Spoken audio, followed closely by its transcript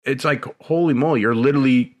it's like, holy moly, you're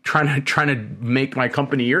literally trying to make my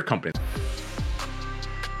company your company.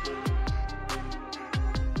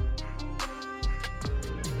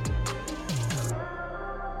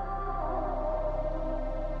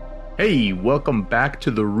 Hey, welcome back to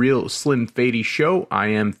the Real Slim Fady Show. I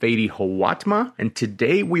am Fady Hawatma, and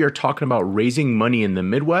today we are talking about raising money in the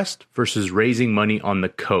Midwest versus raising money on the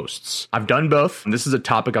coasts. I've done both. This is a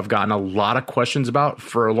topic I've gotten a lot of questions about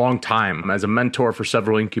for a long time. As a mentor for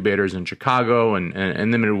several incubators in Chicago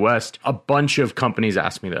and the Midwest, a bunch of companies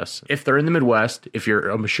ask me this. If they're in the Midwest, if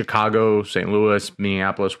you're Chicago, St. Louis,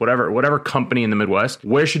 Minneapolis, whatever company in the Midwest,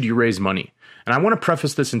 where should you raise money? And I want to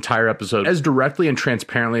preface this entire episode as directly and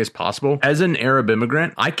transparently as possible. As an Arab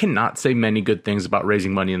immigrant, I cannot say many good things about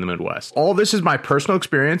raising money in the Midwest. All this is my personal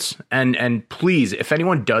experience. And please, if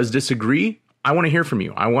anyone does disagree, I want to hear from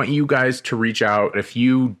you. I want you guys to reach out if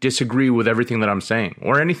you disagree with everything that I'm saying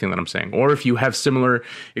or anything that I'm saying, or if you have similar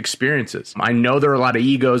experiences. I know there are a lot of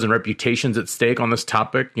egos and reputations at stake on this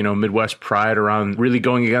topic, Midwest pride around really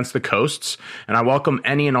going against the coasts. And I welcome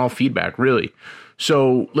any and all feedback, really.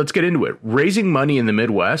 So let's get into it. Raising money in the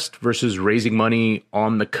Midwest versus raising money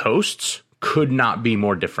on the coasts could not be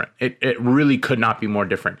more different. It really could not be more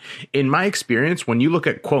different. In my experience, when you look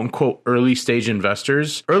at quote unquote early stage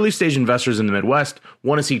investors in the Midwest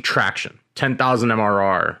want to see traction, 10,000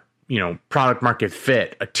 MRR, product market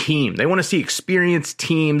fit, a team. They want to see experienced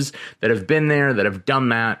teams that have been there, that have done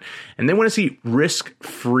that. And they want to see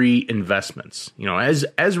risk-free investments,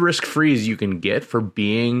 as risk-free as you can get for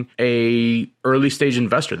being a early stage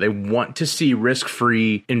investor. They want to see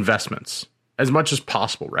risk-free investments as much as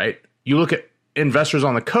possible, right? You look at investors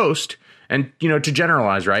on the coast and, to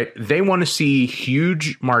generalize, right? They want to see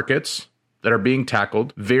huge markets that are being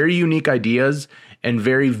tackled, very unique ideas, and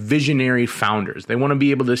very visionary founders. They want to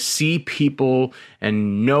be able to see people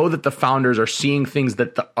and know that the founders are seeing things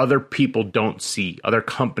that the other people don't see, other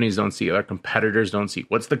companies don't see, other competitors don't see.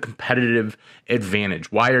 What's the competitive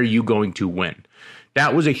advantage? Why are you going to win?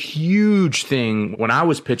 That was a huge thing when I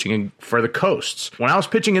was pitching for the coasts. When I was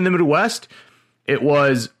pitching in the Midwest, it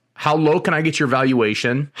was, how low can I get your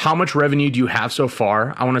valuation? How much revenue do you have so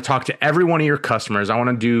far? I want to talk to every one of your customers. I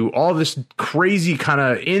want to do all this crazy kind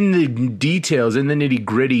of in the details, in the nitty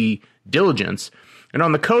gritty diligence. And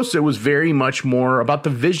on the coast, it was very much more about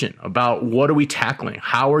the vision, about what are we tackling?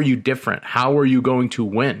 How are you different? How are you going to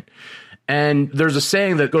win? And there's a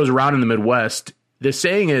saying that goes around in the Midwest. The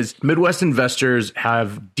saying is Midwest investors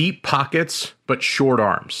have deep pockets, but short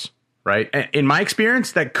arms. Right. In my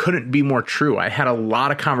experience, that couldn't be more true. I had a lot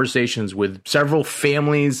of conversations with several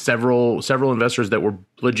families, several investors that were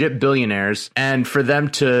legit billionaires. And for them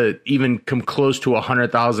to even come close to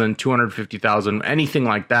 100,000, 250,000, anything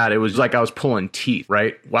like that, it was like I was pulling teeth.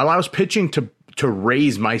 Right. While I was pitching to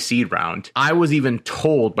raise my seed round, I was even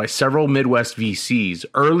told by several Midwest VCs,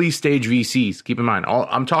 early stage VCs, keep in mind,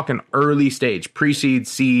 I'm talking early stage, pre-seed,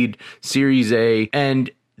 seed, Series A, and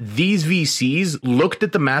these VCs looked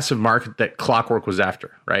at the massive market that Clockwork was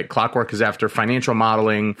after, right? Clockwork is after financial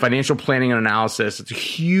modeling, financial planning and analysis. It's a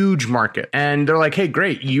huge market. And they're like, hey,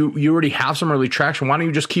 great. You already have some early traction. Why don't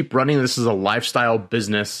you just keep running this as a lifestyle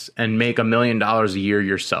business and make $1 million a year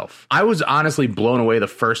yourself? I was honestly blown away the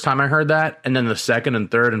first time I heard that. And then the second and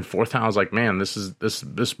third and fourth time, I was like, man,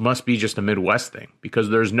 this must be just a Midwest thing, because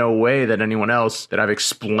there's no way that anyone else that I've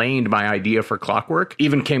explained my idea for Clockwork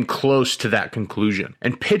even came close to that conclusion.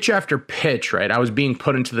 And pitch after pitch, right? I was being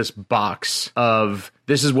put into this box of,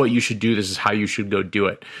 this is what you should do. This is how you should go do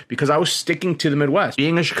it. Because I was sticking to the Midwest.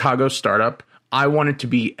 Being a Chicago startup, I wanted to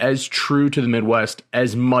be as true to the Midwest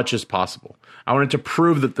as much as possible. I wanted to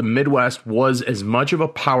prove that the Midwest was as much of a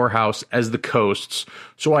powerhouse as the coasts.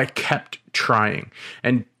 So I kept trying.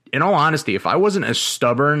 And in all honesty, if I wasn't as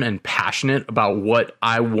stubborn and passionate about what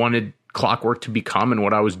I wanted Clockwork to become and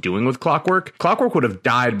what I was doing with Clockwork would have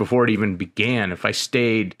died before it even began if I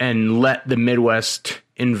stayed and let the Midwest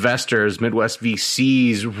investors, Midwest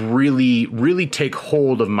VCs really take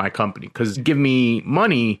hold of my company. Because give me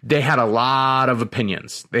money, they had a lot of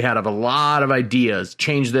opinions. They had a lot of ideas.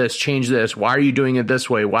 Change this. Why are you doing it this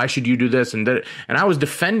way? Why should you do this? And I was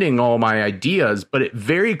defending all my ideas, but it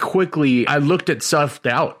very quickly, I looked at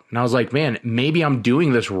self-doubt and I was like, man, maybe I'm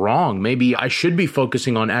doing this wrong. Maybe I should be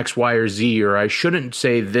focusing on X, Y, or Z, or I shouldn't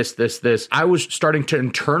say this. I was starting to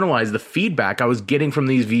internalize the feedback I was getting from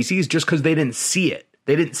these VCs just because they didn't see it.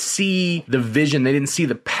 They didn't see the vision. They didn't see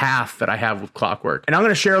the path that I have with Clockwork. And I'm going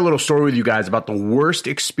to share a little story with you guys about the worst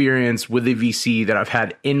experience with a VC that I've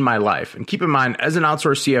had in my life. And keep in mind, as an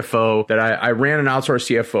outsourced CFO, that I ran an outsourced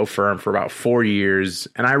CFO firm for about 4 years,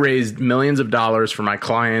 and I raised millions of dollars for my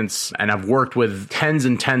clients, and I've worked with tens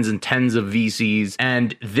and tens and tens of VCs.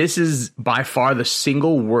 And this is by far the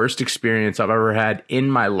single worst experience I've ever had in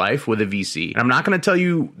my life with a VC. And I'm not going to tell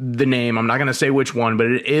you the name. I'm not going to say which one, but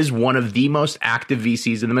it is one of the most active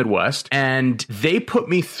VCs in the Midwest. And they put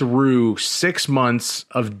me through 6 months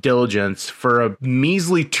of diligence for a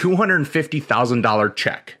measly $250,000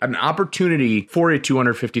 check, an opportunity for a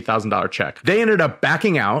 $250,000 check. They ended up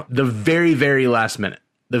backing out the very, very last minute.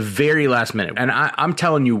 The very last minute. And I'm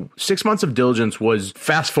telling you, 6 months of diligence was,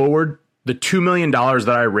 fast forward, the $2 million that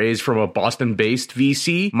I raised from a Boston-based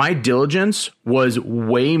VC, my diligence was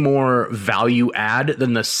way more value add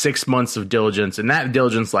than the 6 months of diligence. And that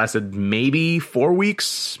diligence lasted maybe 4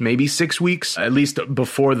 weeks, maybe 6 weeks, at least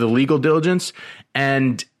before the legal diligence.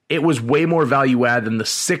 And it was way more value add than the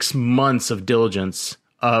 6 months of diligence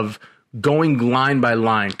of going line by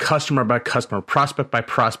line, customer by customer, prospect by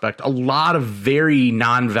prospect, a lot of very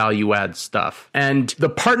non-value add stuff. And the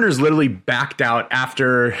partners literally backed out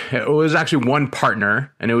after, it was actually one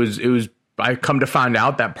partner, and it was I come to find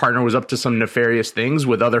out that partner was up to some nefarious things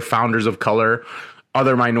with other founders of color,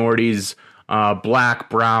 other minorities, black,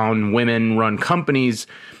 brown, women run companies.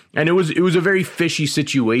 And it was a very fishy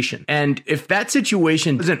situation. And if that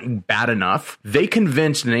situation isn't bad enough, they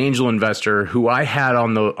convinced an angel investor who I had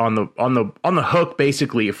on the hook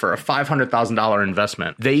basically for a $500,000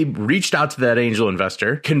 investment. They reached out to that angel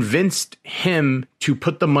investor, convinced him to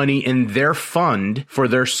put the money in their fund for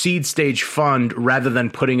their seed stage fund rather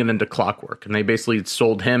than putting it into Clockwork. And they basically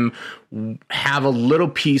sold him have a little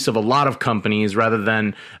piece of a lot of companies rather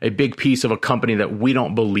than a big piece of a company that we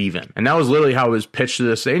don't believe in. And that was literally how it was pitched to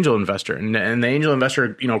this angel investor. And the angel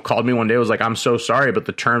investor, called me one day, was like, I'm so sorry, but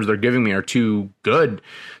the terms they're giving me are too good.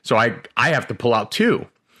 So I have to pull out too.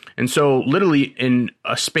 And so literally in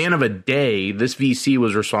a span of a day, this VC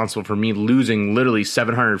was responsible for me losing literally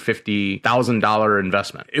 $750,000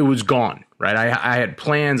 investment. It was gone, right? I had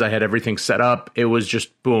plans. I had everything set up. It was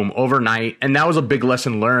just boom, overnight. And that was a big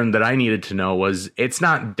lesson learned that I needed to know was it's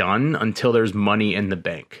not done until there's money in the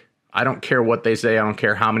bank. I don't care what they say. I don't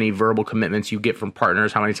care how many verbal commitments you get from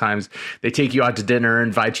partners, how many times they take you out to dinner,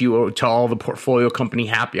 invite you to all the portfolio company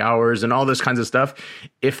happy hours and all this kinds of stuff.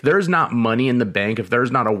 If there's not money in the bank, if there's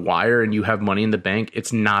not a wire and you have money in the bank,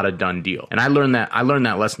 it's not a done deal. And I learned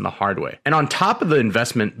that lesson the hard way. And on top of the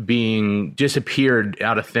investment being disappeared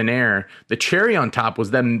out of thin air, the cherry on top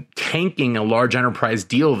was them tanking a large enterprise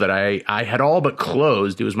deal that I had all but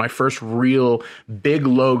closed. It was my first real big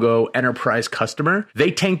logo enterprise customer.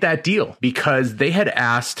 They tanked that deal because they had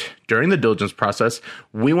asked during the diligence process,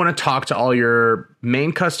 we want to talk to all your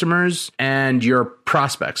main customers and your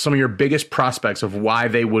prospects, some of your biggest prospects of why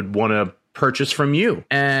they would want to purchase from you.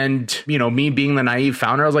 And, me being the naive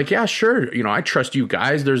founder, I was like, yeah, sure. I trust you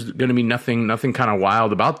guys. There's going to be nothing kind of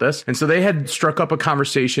wild about this. And so they had struck up a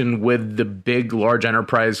conversation with the big, large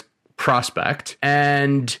enterprise prospect,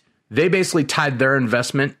 and they basically tied their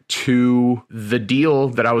investment to the deal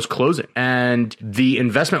that I was closing. And the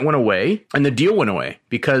investment went away and the deal went away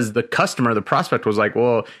because the customer, the prospect, was like,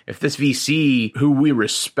 well, if this VC who we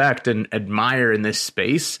respect and admire in this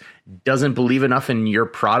space doesn't believe enough in your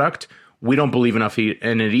product, we don't believe enough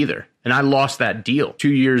in it either. And I lost that deal. 2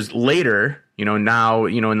 years later, now,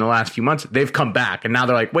 in the last few months, they've come back and now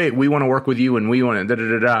they're like, wait, we want to work with you and we want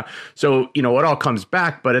to So, it all comes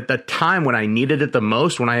back. But at the time when I needed it the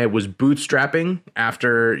most, when I was bootstrapping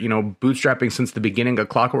after, bootstrapping since the beginning of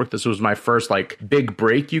Clockwork, this was my first big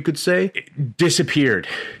break, you could say, it disappeared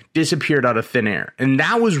out of thin air. And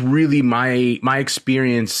that was really my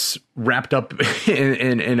experience wrapped up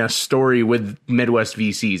in a story with Midwest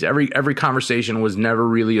VCs. Every conversation was never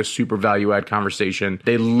really a super value add conversation.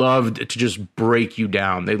 They loved to just break you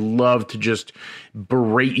down. They loved to just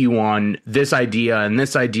berate you on this idea and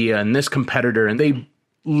this competitor. And they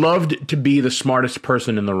loved to be the smartest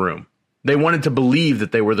person in the room. They wanted to believe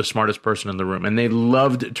that they were the smartest person in the room, and they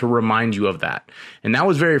loved to remind you of that. And that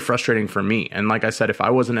was very frustrating for me. And like I said, if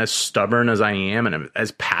I wasn't as stubborn as I am and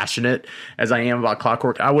as passionate as I am about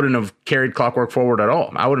Clockwork, I wouldn't have carried Clockwork forward at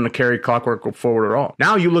all. Now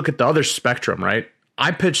you look at the other spectrum, right? I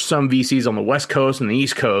pitched some VCs on the West Coast and the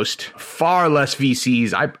East Coast, far less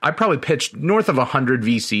VCs. I probably pitched north of 100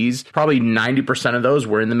 VCs. Probably 90% of those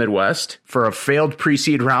were in the Midwest for a failed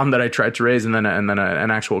pre-seed round that I tried to raise and then an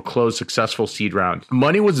actual closed successful seed round.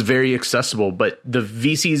 Money was very accessible, but the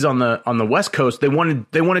VCs on the West Coast, they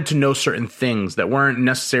wanted to know certain things that weren't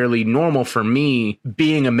necessarily normal for me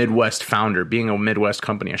being a Midwest founder, being a Midwest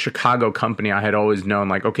company, a Chicago company. I had always known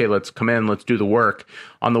like, okay, let's come in, let's do the work.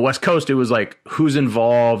 On the West Coast, it was like, who's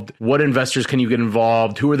involved? What investors can you get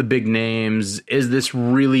involved? Who are the big names? Is this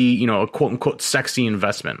really, a quote unquote sexy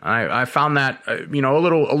investment? I found that, a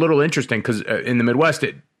little interesting because in the Midwest,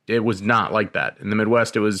 it was not like that. In the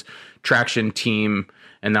Midwest, it was traction, team,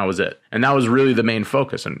 and that was it. And that was really the main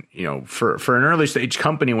focus. And, for an early stage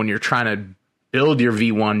company, when you're trying to build your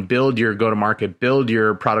V1, build your go-to-market, build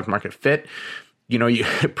your product market fit,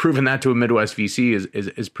 proving that to a Midwest VC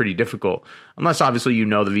is pretty difficult. Unless obviously the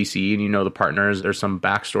VC and the partners, there's some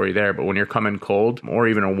backstory there. But when you're coming cold or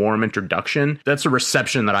even a warm introduction, that's a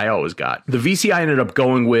reception that I always got. The VC I ended up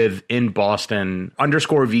going with in Boston,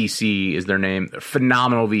 _VC is their name.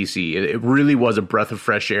 Phenomenal VC. It really was a breath of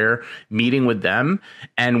fresh air meeting with them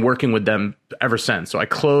and working with them ever since. So I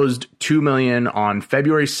closed $2 million on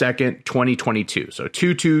February 2nd, 2022. So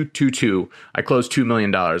 2222, I closed $2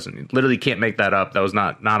 million and you literally can't make that up. That was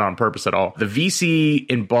not on purpose at all. The VC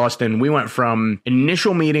in Boston, we went from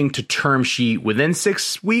initial meeting to term sheet within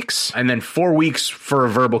 6 weeks and then 4 weeks for a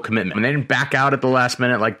verbal commitment. And they didn't back out at the last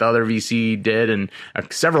minute like the other VC did. And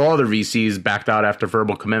several other VCs backed out after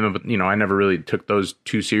verbal commitment. But, I never really took those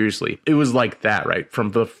too seriously. It was like that, right? From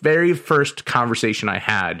the very first conversation I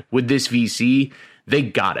had with this VC, they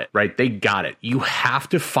got it, right? They got it. You have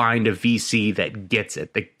to find a VC that gets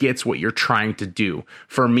it, that gets what you're trying to do.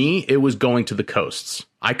 For me, it was going to the coasts.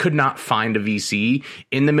 I could not find a VC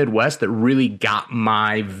in the Midwest that really got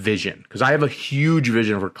my vision because I have a huge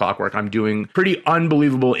vision for Clockwork. I'm doing pretty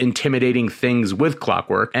unbelievable, intimidating things with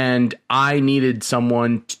Clockwork. And I needed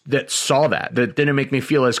someone that saw that didn't make me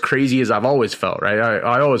feel as crazy as I've always felt, right?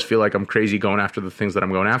 I always feel like I'm crazy going after the things that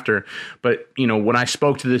I'm going after. But, when I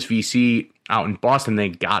spoke to this VC out in Boston, they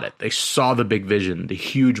got it. They saw the big vision, the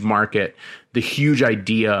huge market, the huge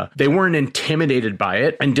idea. They weren't intimidated by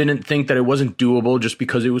it and didn't think that it wasn't doable just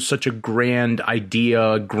because it was such a grand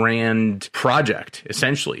idea, grand project,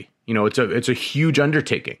 essentially. It's a huge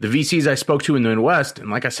undertaking. The VCs I spoke to in the Midwest, and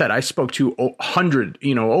like I said, I spoke to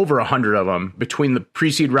over 100 of them between the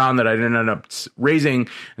pre-seed round that I ended up raising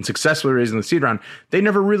and successfully raising the seed round. They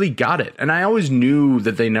never really got it. And I always knew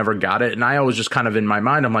that they never got it. And I always just kind of in my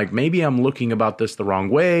mind, I'm like, maybe I'm looking about this the wrong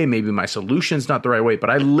way. Maybe my solution's not the right way, but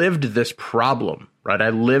I lived this problem, right?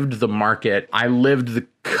 I lived the market. I lived the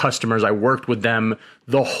customers. I worked with them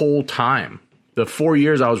the whole time. The 4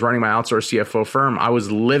 years I was running my outsourced CFO firm, I was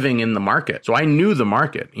living in the market. So I knew the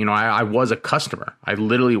market. I was a customer. I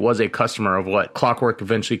literally was a customer of what Clockwork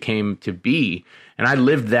eventually came to be. And I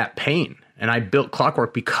lived that pain. And I built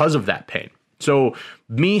Clockwork because of that pain. So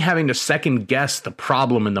me having to second guess the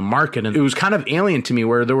problem in the market, and it was kind of alien to me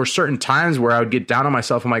where there were certain times where I would get down on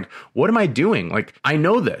myself. I'm like, what am I doing? Like, I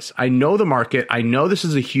know this. I know the market. I know this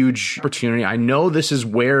is a huge opportunity. I know this is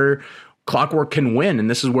where Clockwork can win, and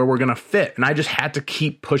this is where we're going to fit. And I just had to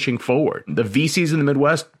keep pushing forward. The VCs in the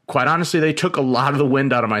Midwest, quite honestly, they took a lot of the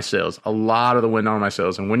wind out of my sails,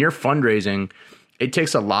 And when you're fundraising, it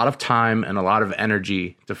takes a lot of time and a lot of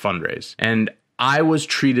energy to fundraise. And I was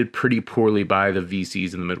treated pretty poorly by the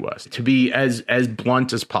VCs in the Midwest. To be as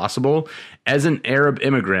blunt as possible, as an Arab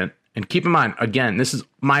immigrant, and keep in mind, again, this is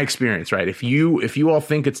my experience, right? If you all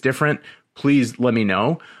think it's different, please let me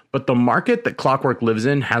know. But the market that Clockwork lives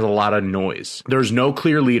in has a lot of noise. There's no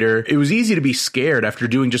clear leader. It was easy to be scared after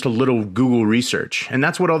doing just a little Google research. And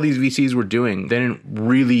that's what all these VCs were doing. They didn't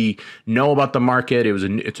really know about the market.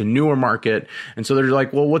 It's a newer market. And so they're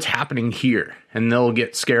like, well, what's happening here? And they'll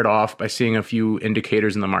get scared off by seeing a few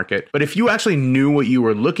indicators in the market. But if you actually knew what you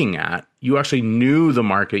were looking at, you actually knew the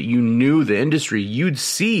market, you knew the industry, you'd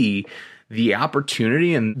see the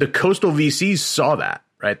opportunity. And the coastal VCs saw that.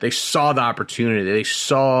 Right? They saw the opportunity. They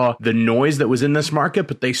saw the noise that was in this market,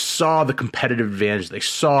 but they saw the competitive advantage. They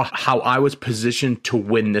saw how I was positioned to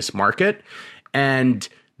win this market, and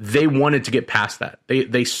they wanted to get past that.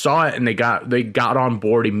 They saw it and they got on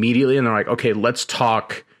board immediately, and they're like, okay, let's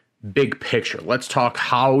talk big picture. Let's talk,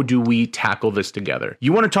 how do we tackle this together?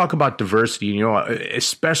 You want to talk about diversity,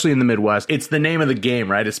 especially in the Midwest. It's the name of the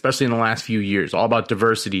game, right? Especially in the last few years, all about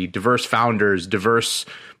diversity, diverse founders, diverse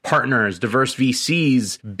partners, diverse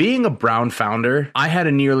VCs. Being a brown founder, I had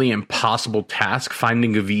a nearly impossible task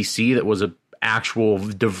finding a VC that was an actual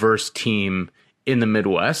diverse team in the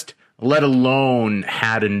Midwest. let alone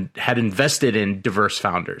had invested in diverse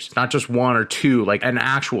founders, not just one or two, like an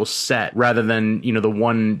actual set, rather than, the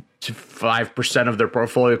 1 to 5% of their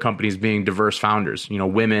portfolio companies being diverse founders,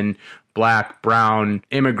 women, Black, brown,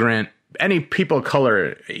 immigrant, any people of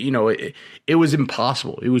color. It was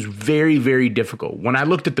impossible. It was very, very difficult. When I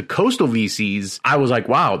looked at the coastal VCs, I was like,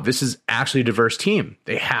 wow, this is actually a diverse team.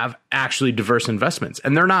 They have actually diverse investments,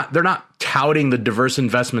 and they're not touting the diverse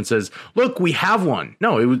investments as, look, we have one.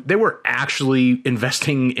 No, they were actually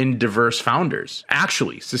investing in diverse founders,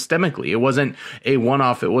 actually systemically. It wasn't a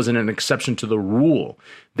one-off. It wasn't an exception to the rule.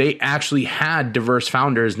 They actually had diverse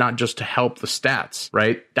founders, not just to help the stats,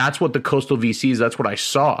 right? That's what the coastal VCs, that's what I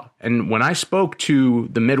saw. And when I spoke to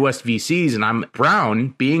the Midwest VCs, and I'm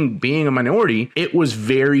brown, being a minority, it was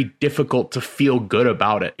very difficult to feel good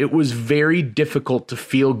about it. It was very difficult to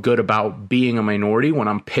feel good about being a minority when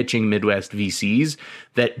I'm pitching Midwest VCs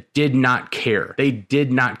that did not care. They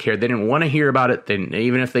did not care. They didn't want to hear about it.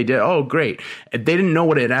 Even if they did, oh, great. They didn't know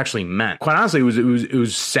what it actually meant. Quite honestly, it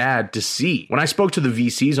was sad to see. When I spoke to the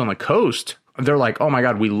VCs on the coast, they're like, oh my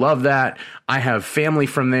God, we love that. I have family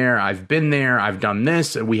from there. I've been there. I've done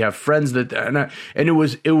this. And we have friends that, and it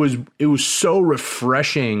was so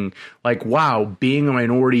refreshing. Like, wow, being a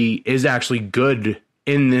minority is actually good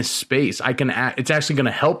in this space. It's actually going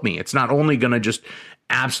to help me. It's not only going to just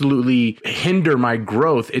absolutely hinder my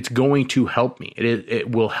growth, it's going to help me.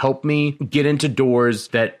 It will help me get into doors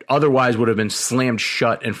that otherwise would have been slammed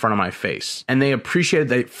shut in front of my face. And they appreciated,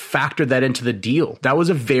 they factored that into the deal. That was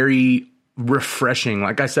a very refreshing,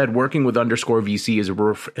 like I said, working with Underscore VC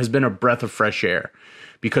has been a breath of fresh air,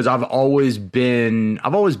 because I've always been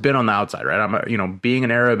on the outside, right? I'm being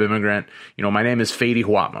an Arab immigrant, my name is Fady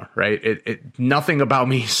Hawatmeh, right? Nothing about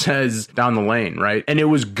me says down the lane, right? And it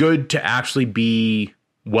was good to actually be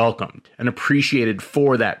welcomed and appreciated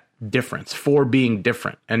for that difference, for being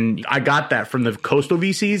different. And I got that from the coastal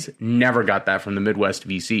VCs, never got that from the Midwest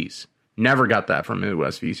VCs. Never got that from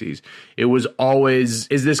Midwest VCs. It was always,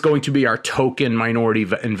 is this going to be our token minority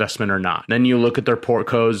investment or not? Then you look at their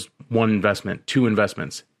portcos, 1 investment, 2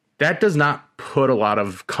 investments. That does not put a lot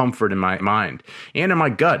of comfort in my mind and in my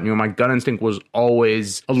gut. My gut instinct was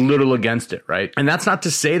always a little against it, right? And that's not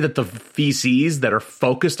to say that the VCs that are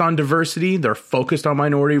focused on diversity, they're focused on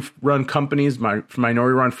minority-run companies,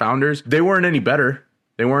 minority-run founders, they weren't any better.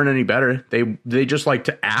 They weren't any better. They just like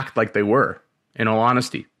to act like they were, in all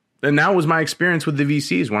honesty. And that was my experience with the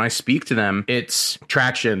VCs. When I speak to them, it's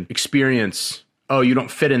traction, experience. Oh, you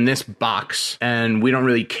don't fit in this box, and we don't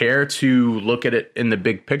really care to look at it in the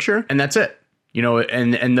big picture. And that's it.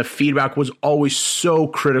 And the feedback was always so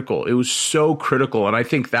critical. It was so critical. And I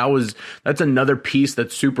think that's another piece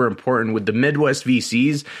that's super important with the Midwest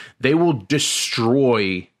VCs. They will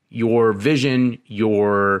destroy your vision,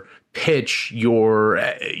 your pitch, your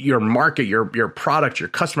market, your product, your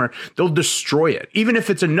customer. They'll destroy it. Even if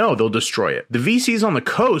it's a no, they'll destroy it. The VCs on the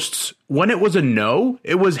coasts, when it was a no,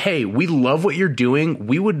 it was, hey, we love what you're doing.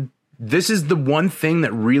 This is the one thing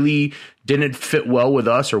that really didn't fit well with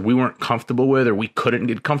us, or we weren't comfortable with, or we couldn't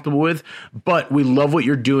get comfortable with, but we love what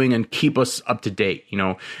you're doing and keep us up to date,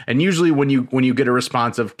 And usually when you get a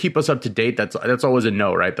response of keep us up to date, that's always a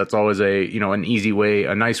no, right? That's always an easy way,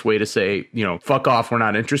 a nice way to say, fuck off, we're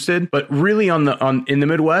not interested. But really in the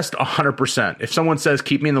Midwest, 100%. If someone says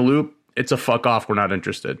keep me in the loop, it's a fuck off, we're not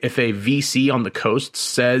interested. If a VC on the coast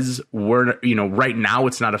says right now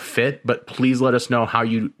it's not a fit, but please let us know how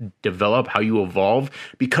you develop, how you evolve,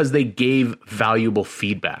 because they gave valuable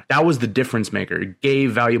feedback. That was the difference maker. It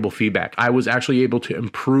gave valuable feedback. I was actually able to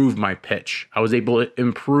improve my pitch. I was able to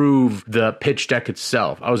improve the pitch deck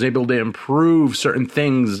itself. I was able to improve certain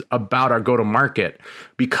things about our go-to-market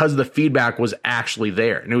because the feedback was actually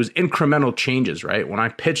there. And it was incremental changes, right? When I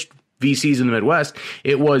pitched VCs in the Midwest,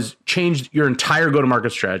 it was change your entire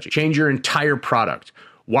go-to-market strategy, change your entire product.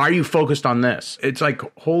 Why are you focused on this? It's like,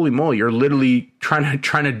 holy moly, you're literally trying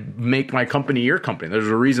to make my company your company. There's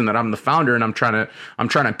a reason that I'm the founder, and I'm trying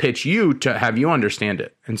to pitch you to have you understand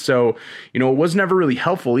it. And so, it was never really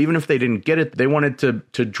helpful. Even if they didn't get it, they wanted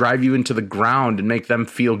to drive you into the ground and make them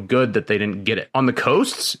feel good that they didn't get it. On the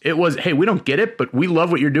coasts, it was, hey, we don't get it, but we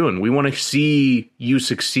love what you're doing. We want to see you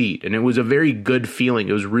succeed. And it was a very good feeling.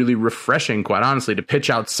 It was really refreshing, quite honestly, to pitch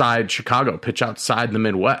outside Chicago, pitch outside the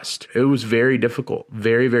Midwest. It was very difficult,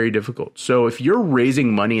 very, very difficult. So if you're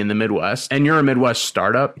raising money in the Midwest and you're a Midwest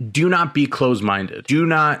startup, do not be closed-minded. Do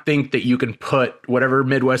not think that you can put whatever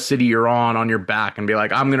Midwest city you're on your back and be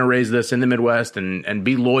like, I'm going to raise this in the Midwest and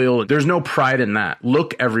be loyal. There's no pride in that.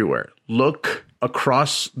 Look everywhere. Look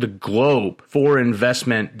across the globe for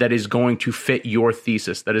investment that is going to fit your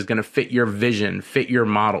thesis, that is going to fit your vision, fit your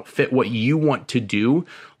model, fit what you want to do,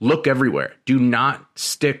 look everywhere. Do not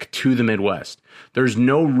stick to the Midwest. There's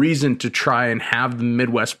no reason to try and have the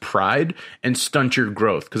Midwest pride and stunt your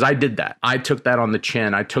growth, because I did that. I took that on the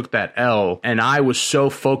chin. I took that L, and I was so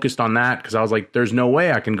focused on that because I was like, there's no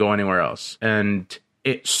way I can go anywhere else. And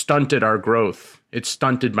it stunted our growth. It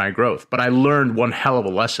stunted my growth. But I learned one hell of a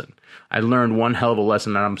lesson.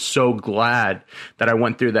 And I'm so glad that I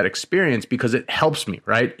went through that experience because it helps me,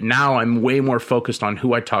 right? Now I'm way more focused on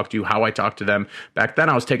who I talk to, how I talk to them. Back then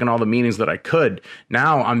I was taking all the meetings that I could.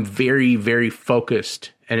 Now I'm very, very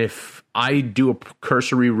focused. And if I do a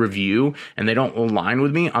cursory review and they don't align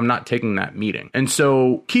with me, I'm not taking that meeting. And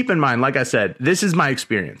so keep in mind, like I said, this is my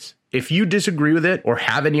experience. If you disagree with it or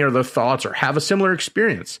have any other thoughts or have a similar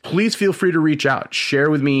experience, please feel free to reach out. Share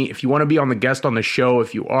with me. If you want to be on the guest on the show,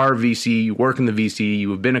 if you are a VC, you work in the VC,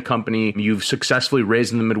 you have been a company, you've successfully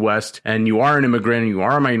raised in the Midwest, and you are an immigrant, you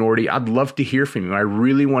are a minority, I'd love to hear from you. I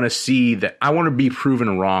really want to see that. I want to be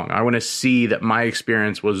proven wrong. I want to see that my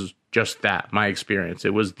experience was just that, my experience.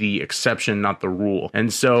 It was the exception, not the rule.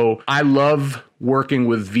 And so I love working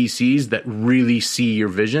with VCs that really see your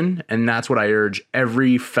vision. And that's what I urge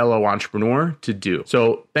every fellow entrepreneur to do.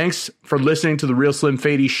 So thanks for listening to the Real Slim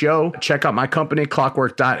Fady Show. Check out my company,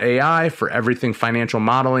 Clockwork.ai, for everything financial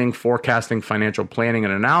modeling, forecasting, financial planning,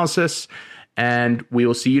 and analysis. And we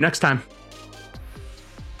will see you next time.